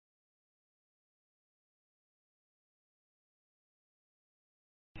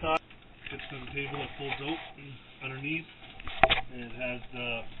There's a table that folds out underneath, and it has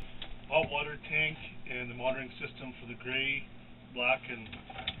the hot water tank and the monitoring system for the gray, black, and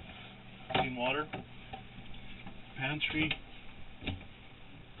clean water. Pantry.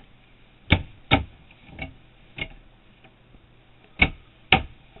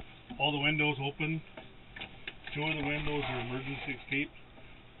 All the windows open. 2 of the windows are emergency escape,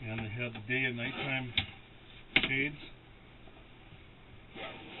 and they have the day and nighttime shades.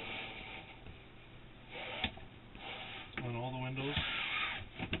 On all the windows.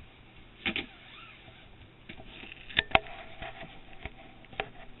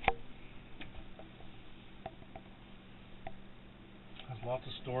 Has lots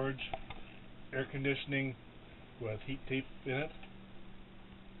of storage, air conditioning with heat tape in it.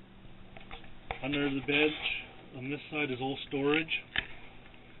 Under the bed on this side is all storage.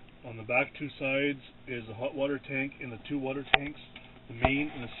 On the back 2 sides is a hot water tank and the 2 water tanks, the main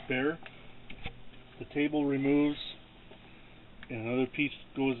and the spare. The table removes and another piece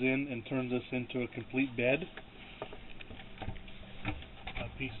goes in and turns this into a complete bed.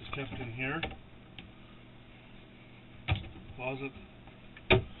 That piece is kept in here. Closet.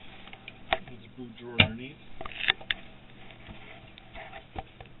 There's a boot drawer underneath.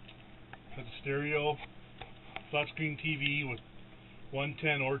 Has a stereo, flat screen TV with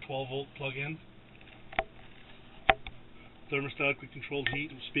 110 or 12 volt plug-in. Thermostatically controlled heat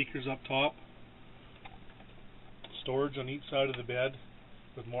and speakers up top. Storage on each side of the bed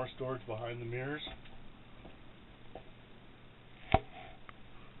with more storage behind the mirrors.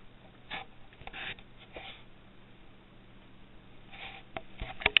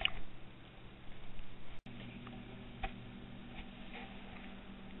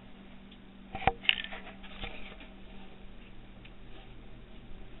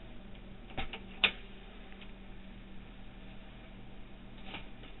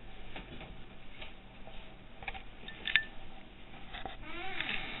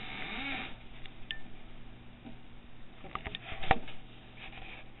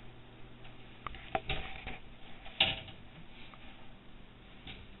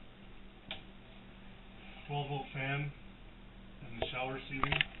 Volt fan and the shower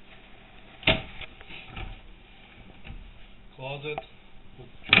ceiling. Closet with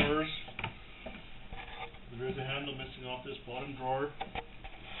drawers. There is a handle missing off this bottom drawer.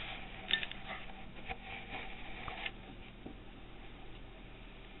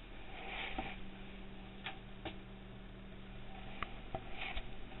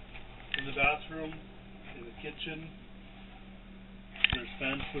 In the bathroom, in the kitchen, there's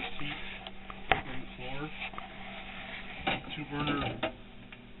fan foot seat on the floor. 2-burner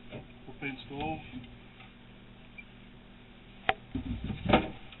propane stove.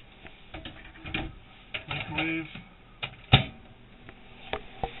 Microwave.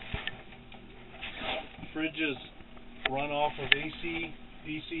 Fridges run off of AC,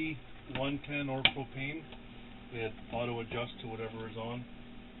 DC, 110 or propane. They auto adjust to whatever is on.